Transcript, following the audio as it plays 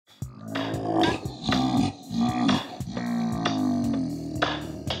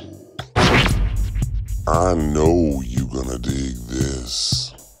I know you gonna dig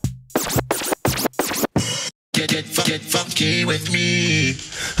this. Get funky with me.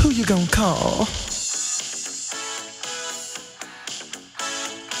 Who you gonna call?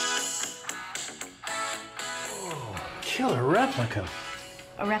 Oh, killer replica.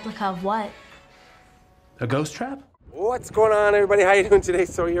 A replica of what? A ghost trap? What's going on, everybody? How you doing today?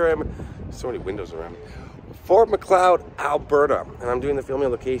 So here I am. So many windows around. Fort McLeod, Alberta, and I'm doing the filming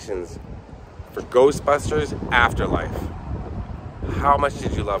locations for Ghostbusters Afterlife. How much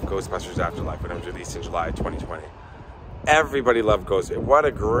did you love Ghostbusters Afterlife when it was released in July 2020? Everybody loved Ghostbusters. What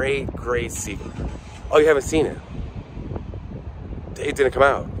a great sequel. Oh, you haven't seen it? It didn't come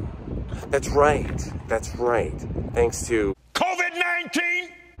out. That's right. Thanks to COVID-19!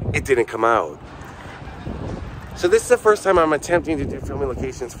 it didn't come out. So this is the first time I'm attempting to do filming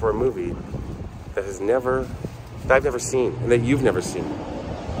locations for a movie that I've never seen and that you've never seen.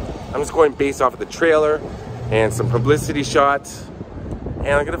 I'm just going based off of the trailer and some publicity shots, and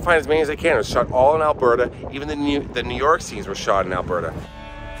I'm gonna find as many as I can. It was shot all in Alberta. Even the New York scenes were shot in Alberta.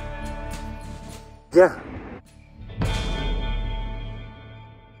 Yeah.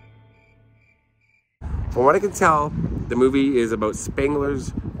 From what I can tell, the movie is about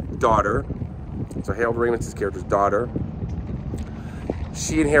Spengler's daughter. So Harold Ramis' character's daughter.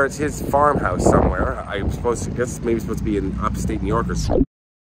 She inherits his farmhouse somewhere. I guess maybe supposed to be in upstate New York or something.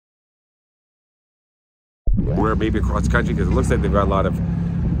 Or maybe across the country, because it looks like they've got a lot of,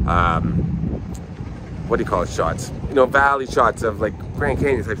 what do you call it, shots? You know, valley shots of like Grand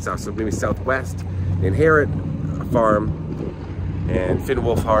Canyon type stuff. So maybe Southwest. They inherit a farm. And Finn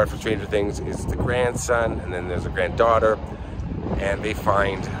Wolfhard from Stranger Things is the grandson. And then there's a granddaughter. And they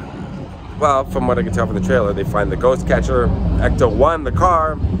find, well, from what I can tell from the trailer, they find the ghost catcher, Ecto-1, the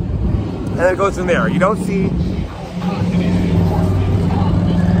car, and then it goes from there. You don't see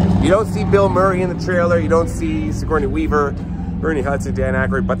Bill Murray in the trailer. You don't see Sigourney Weaver, Ernie Hudson, Dan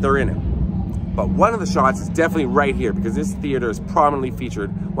Aykroyd, but they're in it. But one of the shots is definitely right here, because this theater is prominently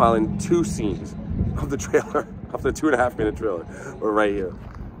featured while in 2 scenes of the trailer, of the 2.5-minute trailer. We're right here.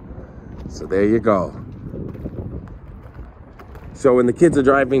 So there you go. So when the kids are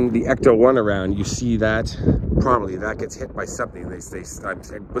driving the Ecto-1 around, you see that prominently. That gets hit by something.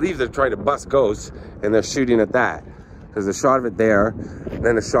 I believe they're trying to bust ghosts, and they're shooting at that. There's a shot of it there, and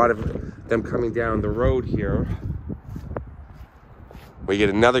then a shot of them coming down the road here. We get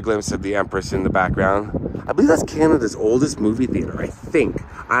another glimpse of the Empress in the background. I believe that's Canada's oldest movie theater, I think.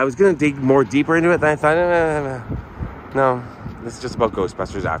 I was gonna dig more deeper into it, then I thought, no, this is just about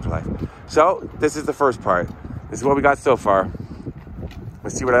Ghostbusters Afterlife. So, this is the first part. This is what we got so far.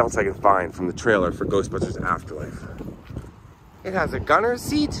 Let's see what else I can find from the trailer for Ghostbusters Afterlife. It has a gunner's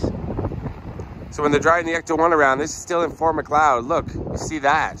seat. So when they're driving the Ecto-1 around, this is still in Fort McLeod. Look, you see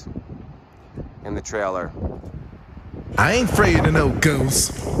that in the trailer. I ain't afraid of no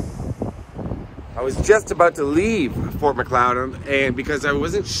ghosts. I was just about to leave Fort McLeod, and because I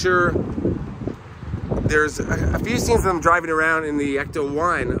wasn't sure, there's a few scenes of them driving around in the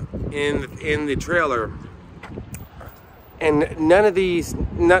Ecto-1 in the trailer. And none of these,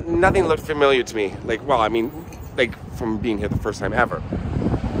 nothing looked familiar to me. Like, well, I mean, like from being here the first time ever.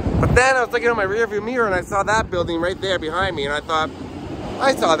 But then I was looking at my rearview mirror and I saw that building right there behind me, and I thought,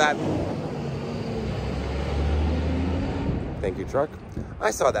 I saw that. Thank you, truck.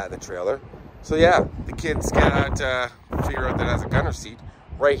 I saw that in the trailer. So yeah, the kids got figure out that it has a gunner seat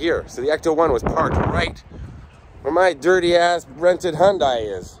right here. So the Ecto-1 was parked right where my dirty ass rented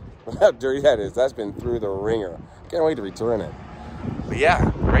Hyundai is. How dirty that is. That's been through the ringer. Can't wait to return it. But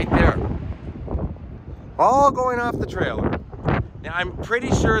yeah, right there. All going off the trailer. Now I'm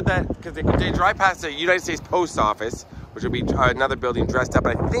pretty sure that, because they drive past the United States Post Office, which will be another building dressed up,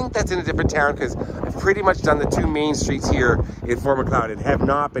 but I think that's in a different town, because I've pretty much done the 2 main streets here in Fort McLeod and have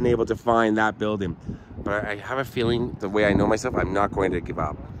not been able to find that building. But I have a feeling, the way I know myself, I'm not going to give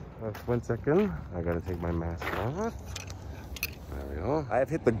up. 1 second, I gotta take my mask off. There we go. I have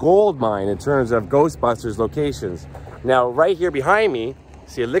hit the gold mine in terms of Ghostbusters locations. Now, right here behind me,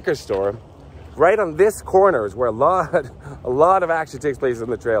 see a liquor store. Right on this corner is where a lot of action takes place in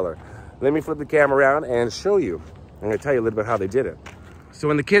the trailer. Let me flip the camera around and show you. I'm gonna tell you a little bit how they did it. So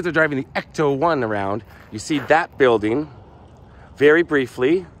when the kids are driving the Ecto-1 around, you see that building very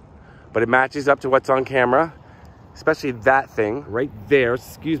briefly, but it matches up to what's on camera, especially that thing right there.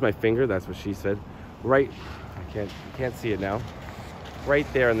 Excuse my finger, that's what she said. Right, you can't see it now. Right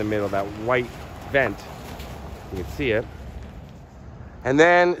there in the middle of that white vent. You can see it. And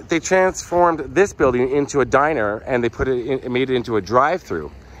then they transformed this building into a diner, and they made it into a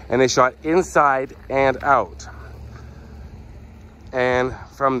drive-through. And they shot inside and out. And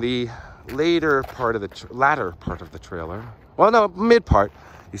from the later part of the latter part of the trailer, well, no, mid part,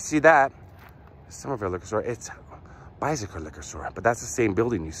 you see that some of our liquor store. It's Bicycle liquor store, but that's the same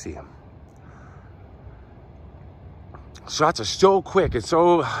building you see. Shots are so quick and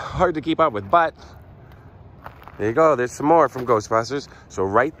so hard to keep up with, but there you go. There's some more from Ghostbusters. So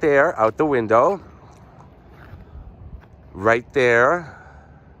right there, out the window, right there.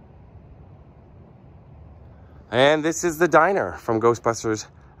 And this is the diner from Ghostbusters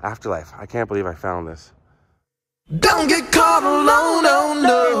Afterlife. I can't believe I found this. Don't get caught alone, oh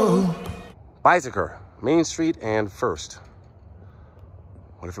no. Bicycle, Main Street and First.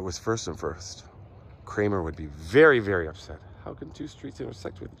 What if it was First and First? Kramer would be very, very upset. How can two streets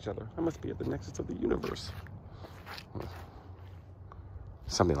intersect with each other? I must be at the nexus of the universe.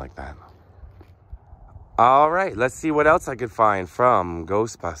 Something like that. All right, let's see what else I could find from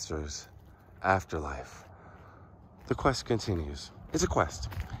Ghostbusters Afterlife. The quest continues. It's a quest.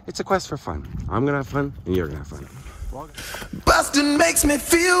 It's a quest for fun. I'm gonna have fun, and you're gonna have fun. Bustin' makes me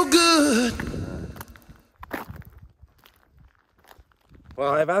feel good.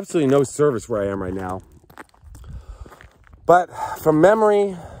 Well, I have absolutely no service where I am right now. But from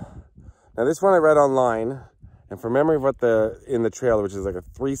memory, now this one I read online, and from memory of what in the trailer, which is like a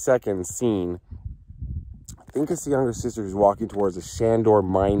 3-second scene, I think it's the younger sister who's walking towards a Shandor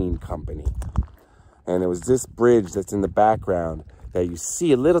mining company. And it was this bridge that's in the background that you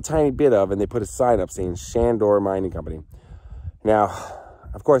see a little tiny bit of, and they put a sign up saying Shandor Mining Company. Now,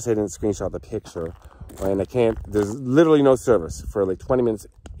 of course, I didn't screenshot the picture, and I can't, there's literally no service for like 20 minutes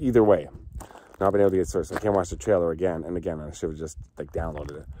either way. Not been able to get service. I can't watch the trailer again and again. I should have just like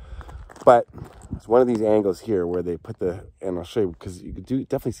downloaded it. But it's one of these angles here where they put and I'll show you, because you could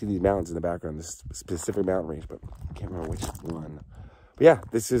definitely see these mountains in the background, this specific mountain range, but I can't remember which one. But yeah,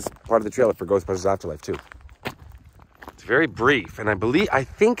 this is part of the trailer for Ghostbusters Afterlife too. It's very brief, and I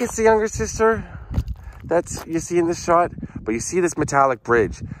think it's the younger sister that's you see in this shot, but you see this metallic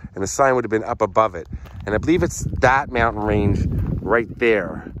bridge, and the sign would have been up above it. And I believe it's that mountain range right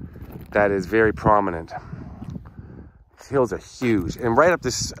there that is very prominent. These hills are huge, and right up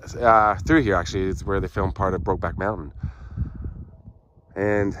this, through here actually, is where they filmed part of Brokeback Mountain.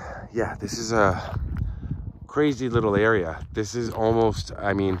 And yeah, this is a crazy little area. This is almost,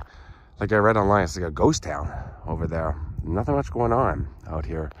 I mean, like I read online, it's like a ghost town over there. Nothing much going on out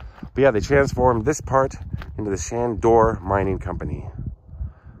here. But yeah, they transformed this part into the Shandor Mining Company.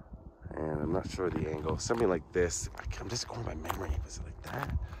 And I'm not sure the angle. Something like this. I'm just going by memory. Was it like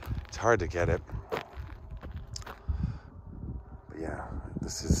that? It's hard to get it. But yeah,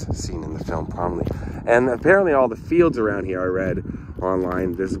 this is seen in the film prominently. And apparently all the fields around here, I read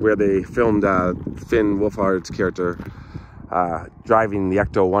online, this is where they filmed Finn Wolfhard's character driving the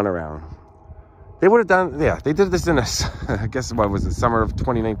Ecto-1 around. They would have done, yeah, they did this in I guess, what was it, summer of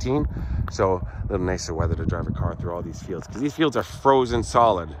 2019? So a little nicer weather to drive a car through all these fields, because these fields are frozen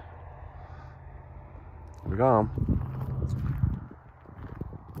solid. Here we go.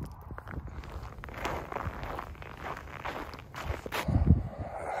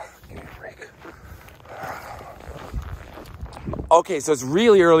 Give me a break. Okay, so it's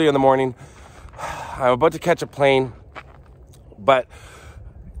really early in the morning. I'm about to catch a plane, but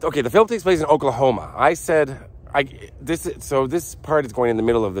okay, the film takes place in Oklahoma. I said, this part is going in the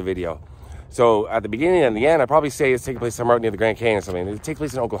middle of the video. So at the beginning and the end, I probably say it's taking place somewhere out near the Grand Canyon or something. It takes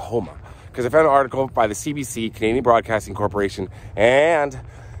place in Oklahoma, because I found an article by the CBC, Canadian Broadcasting Corporation, and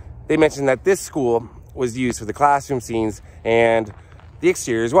they mentioned that this school was used for the classroom scenes and the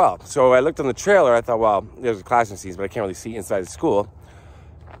exterior as well. So I looked on the trailer, I thought, well, there's the classroom scenes, but I can't really see inside the school.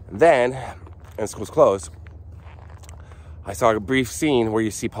 Then, and the school's closed, I saw a brief scene where you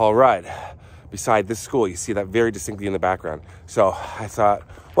see Paul Rudd beside this school. You see that very distinctly in the background. So I thought,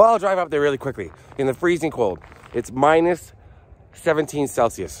 well, I'll drive up there really quickly in the freezing cold. It's minus 17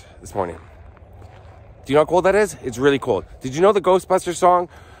 Celsius this morning. Do you know how cold that is? It's really cold. Did you know the Ghostbusters song?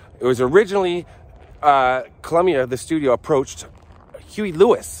 It was originally Columbia, the studio, approached Huey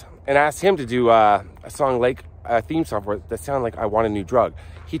Lewis and asked him to do a song like a theme song for it that sounded like I Want a New Drug.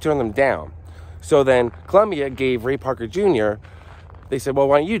 He turned them down. So then Columbia gave Ray Parker Jr., they said, well,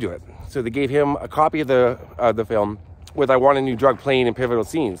 why don't you do it? So they gave him a copy of the film with I Want a New Drug playing in pivotal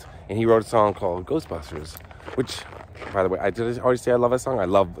scenes. And he wrote a song called Ghostbusters, which, by the way, I did already say I love that song. I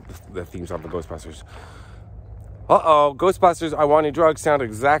love the theme song for Ghostbusters. Uh-oh, Ghostbusters, I Want a New Drug sound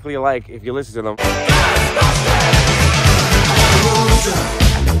exactly alike if you listen to them.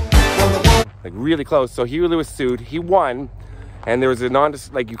 Like really close. So Huey Lewis sued, he won. And there was a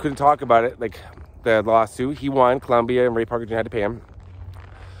you couldn't talk about it, like the lawsuit. He won, Columbia and Ray Parker Jr. had to pay him.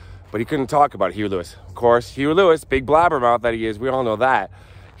 But he couldn't talk about it, Huey Lewis. Of course, Huey Lewis, big blabbermouth that he is, we all know that.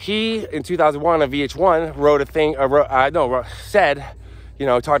 he, in 2001 on VH1, wrote a thing, said, you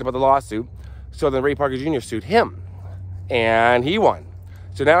know, talked about the lawsuit. So then Ray Parker Jr. sued him, and he won.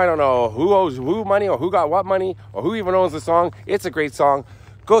 So now I don't know who owes who money, or who got what money, or who even owns the song. It's a great song.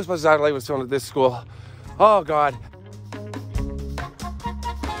 Ghostbusters Afterlife was filmed at this school. Oh, God.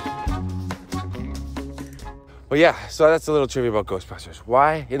 But yeah, so that's a little trivia about Ghostbusters.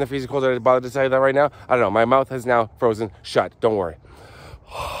 Why in the freezing cold did I bother to tell you that right now? I don't know. My mouth has now frozen shut. Don't worry.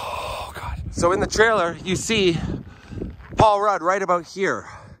 Oh, God. So in the trailer, you see Paul Rudd right about here.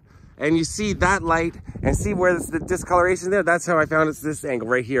 And you see that light, and see where the discoloration there? That's how I found it's this angle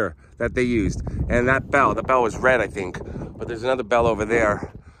right here that they used. And that bell, the bell was red, I think. But there's another bell over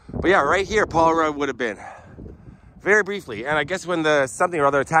there. But yeah, right here, Paul Rudd would have been. Very briefly. And I guess when the something or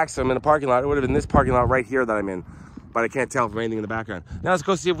other attacks him in the parking lot, it would have been this parking lot right here that I'm in. But I can't tell from anything in the background. Now let's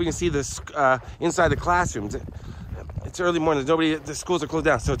go see if we can see this inside the classrooms. It's early morning. The schools are closed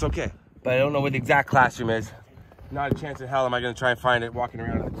down, so it's okay. But I don't know where the exact classroom is. Not a chance in hell am I going to try and find it walking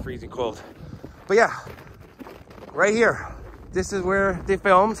around in the freezing cold. But yeah, right here. This is where they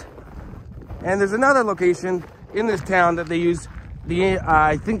filmed. And there's another location in this town that they used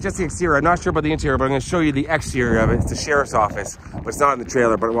I think just the exterior. I'm not sure about the interior, but I'm going to show you the exterior of it. It's the sheriff's office, but it's not in the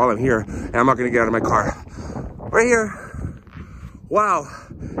trailer. But while I'm here, and I'm not going to get out of my car. Right here. Wow,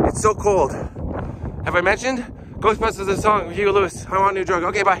 it's so cold. Have I mentioned? Ghostbusters, the song, Hugo Lewis, I want a new drug.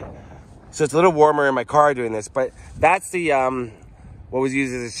 Okay, bye. So it's a little warmer in my car doing this, but that's the, what was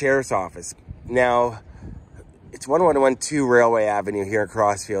used as a sheriff's office. Now, it's 11112 Railway Avenue here in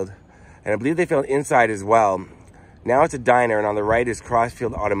Crossfield. And I believe they filmed inside as well. Now it's a diner, and on the right is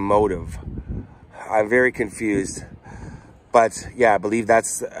Crossfield Automotive. I'm very confused. But yeah, I believe that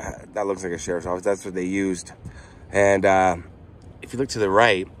looks like a sheriff's office. That's what they used. And if you look to the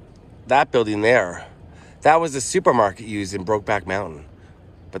right, that building there, that was the supermarket used in Brokeback Mountain.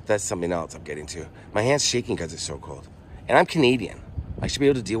 But that's something else I'm getting to. My hand's shaking because it's so cold. And I'm Canadian. I should be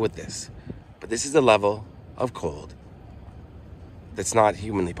able to deal with this. But this is the level of cold that's not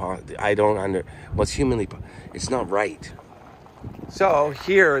humanly possible. It's not right. So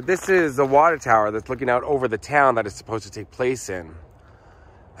here, this is the water tower that's looking out over the town that it's supposed to take place in.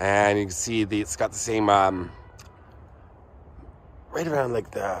 And you can see it's got the same, right around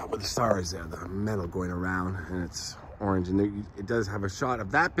like where the star is there, the metal going around, and it's orange, and it does have a shot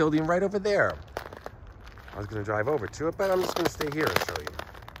of that building right over there. I was going to drive over to it, but I'm just going to stay here and show you.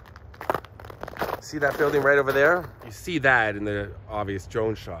 See that building right over there? You see that in the obvious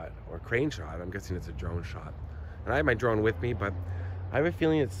drone shot, or crane shot. I'm guessing it's a drone shot. And I have my drone with me, but I have a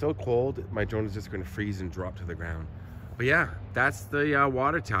feeling it's so cold, my drone is just going to freeze and drop to the ground. But yeah, that's the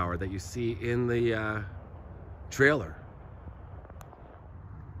water tower that you see in the trailer.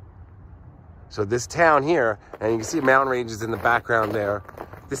 So this town here, and you can see mountain ranges in the background there.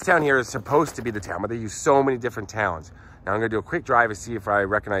 This town here is supposed to be the town, but they use so many different towns. Now I'm gonna do a quick drive to see if I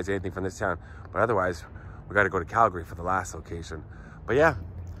recognize anything from this town, but otherwise we gotta go to Calgary for the last location. But yeah,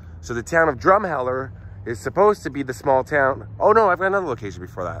 so the town of Drumheller is supposed to be the small town. Oh no, I've got another location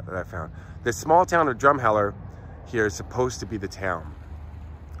before that I found. The small town of Drumheller here is supposed to be the town.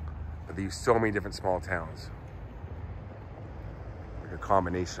 But they use so many different small towns. Like a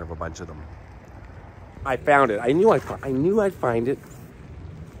combination of a bunch of them. I found it. I knew I'd find it.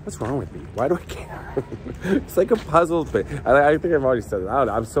 What's wrong with me? Why do I care? It's like a puzzle thing. I think I've already said it. I don't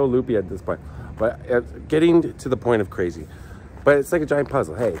know. I'm so loopy at this point. But it's getting to the point of crazy. But it's like a giant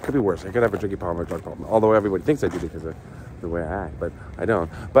puzzle. Hey, it could be worse. I could have a drinking problem or a drug problem. Although everybody thinks I do because of the way I act. But I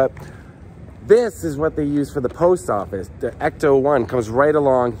don't. But this is what they use for the post office. The Ecto-1 comes right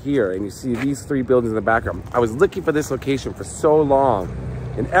along here. And you see these three buildings in the background. I was looking for this location for so long.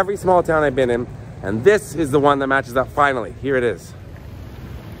 In every small town I've been in. And this is the one that matches up finally. Here it is.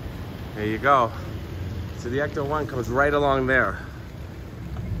 There you go. So the Ecto-1 comes right along there.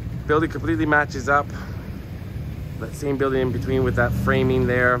 Building completely matches up. That same building in between with that framing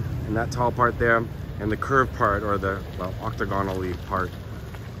there and that tall part there and the curved part, or the, well, octagonally part.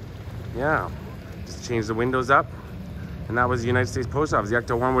 Yeah, just change the windows up. And that was the United States Post Office. The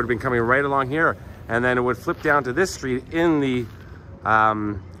Ecto-1 would have been coming right along here, and then it would flip down to this street in the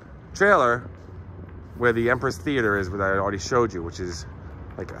trailer where the Empress Theater is, that I already showed you, which is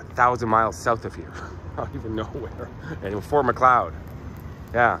like 1,000 miles south of here. I don't even know where. And Fort McLeod.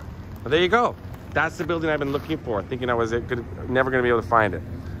 Yeah. But there you go. That's the building I've been looking for, thinking I was never going to be able to find it.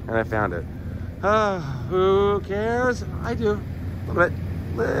 And I found it. Who cares? I do. A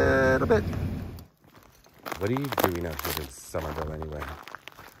little bit. What are you doing out here in Somerville anyway?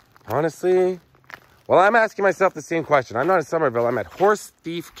 Honestly, well, I'm asking myself the same question. I'm not in Somerville. I'm at Horse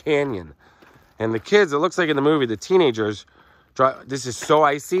Thief Canyon. And the kids, it looks like in the movie, the teenagers This is so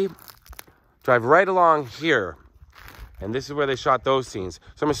icy. Drive right along here. And this is where they shot those scenes.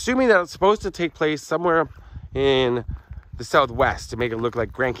 So I'm assuming that it's supposed to take place somewhere in the Southwest to make it look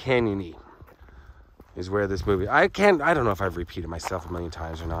like Grand Canyon-y is where this movie. I don't know if I've repeated myself a million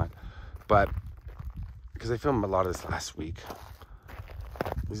times or not, but because I filmed a lot of this last week.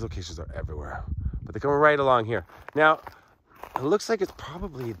 These locations are everywhere, but they come right along here. Now, it looks like it's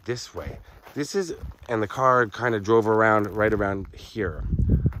probably this way. This is, and the car kind of drove around right around here.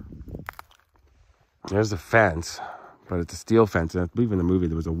 There's the fence, but it's a steel fence. And I believe in the movie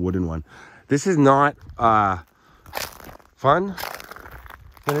there was a wooden one. This is not fun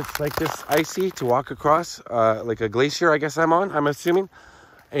when it's like this icy to walk across, like a glacier, I guess I'm assuming.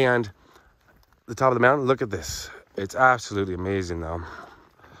 And the top of the mountain, look at this. It's absolutely amazing though.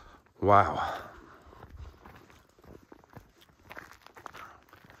 Wow.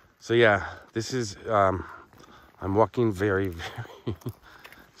 So yeah, this is, I'm walking very, very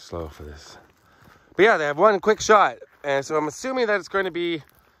slow for this. But yeah, they have one quick shot. And so I'm assuming that it's going to be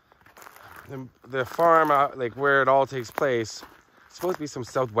the farm, like where it all takes place. It's supposed to be some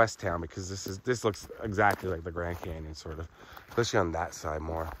Southwest town because this looks exactly like the Grand Canyon, sort of. Especially on that side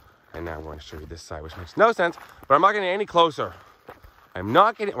more. And now I'm going to show you this side, which makes no sense. But I'm not getting any closer. I'm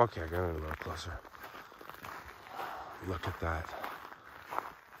not getting, okay, I got a little closer. Look at that.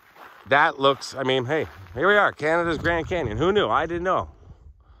 That looks, I mean, hey, here we are, Canada's Grand Canyon. Who knew? I didn't know.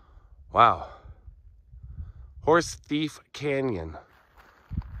 Wow. Horse Thief Canyon.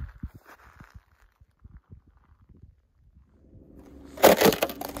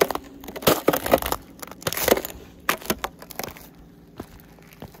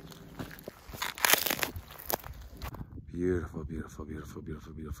 Beautiful, beautiful, beautiful,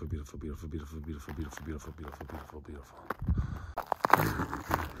 beautiful, beautiful, beautiful, beautiful, beautiful, beautiful, beautiful, beautiful, beautiful, beautiful, beautiful.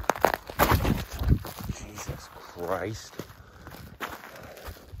 Jesus Christ.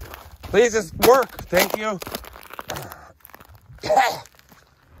 Please just work. Thank you.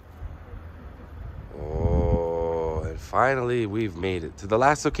 Oh, and finally we've made it to the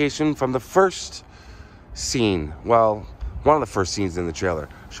last location from the first scene. Well, one of the first scenes in the trailer,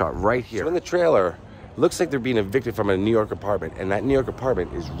 shot right here. So in the trailer, it looks like they're being evicted from a New York apartment, and that New York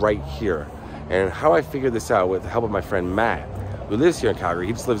apartment is right here. And how I figured this out with the help of my friend Matt, who lives here in Calgary.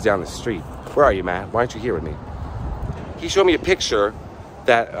 He just lives down the street. Where are you, Matt? Why aren't you here with me? He showed me a picture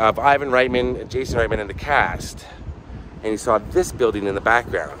of Ivan Reitman, Jason Reitman, and the cast. And he saw this building in the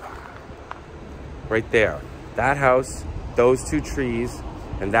background. Right there. That house, those two trees,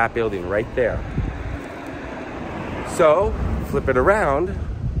 and that building right there. So, flip it around,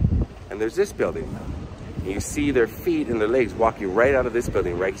 and there's this building. And you see their feet and their legs walking right out of this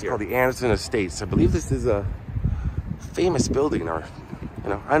building right here. It's called the Anderson Estates. I believe this is a famous building, or, you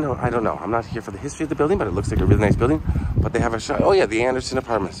know, I don't know. I'm not here for the history of the building, but it looks like a really nice building. But they have a shot. Oh yeah, the Anderson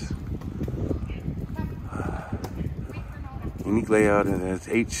Apartments. Unique layout, and it's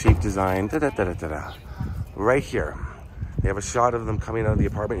 8-shape design. Right here. They have a shot of them coming out of the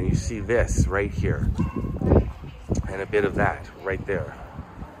apartment, and you see this right here. And a bit of that right there.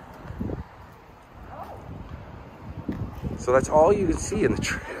 So that's all you can see in the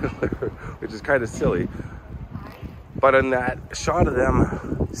trailer, which is kind of silly. But in that shot of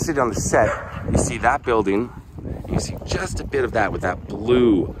them sitting on the set, you see that building. You see just a bit of that with that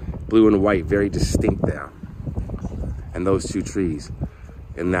blue and white, very distinct there. And those two trees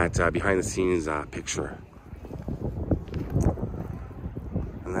in that behind the scenes picture.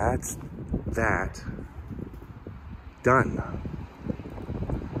 And that's that done.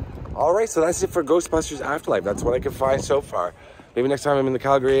 All right, so that's it for Ghostbusters Afterlife. That's what I can find so far. Maybe next time I'm in the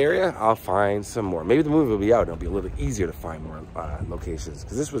Calgary area, I'll find some more. Maybe the movie will be out and it'll be a little easier to find more locations,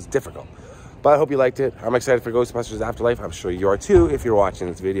 because this was difficult. But I hope you liked it. I'm excited for Ghostbusters Afterlife. I'm sure you are too if you're watching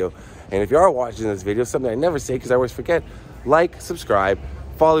this video. And if you are watching this video, something I never say because I always forget, like, subscribe,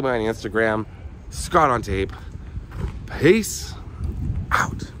 follow me on Instagram, Scott on Tape. Peace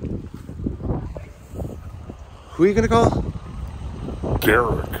out. Who are you gonna call?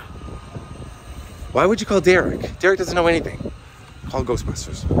 Derek. Why would you call Derek? Derek doesn't know anything. Call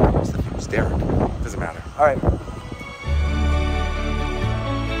Ghostbusters. What's the news? Derek. Doesn't matter. All right.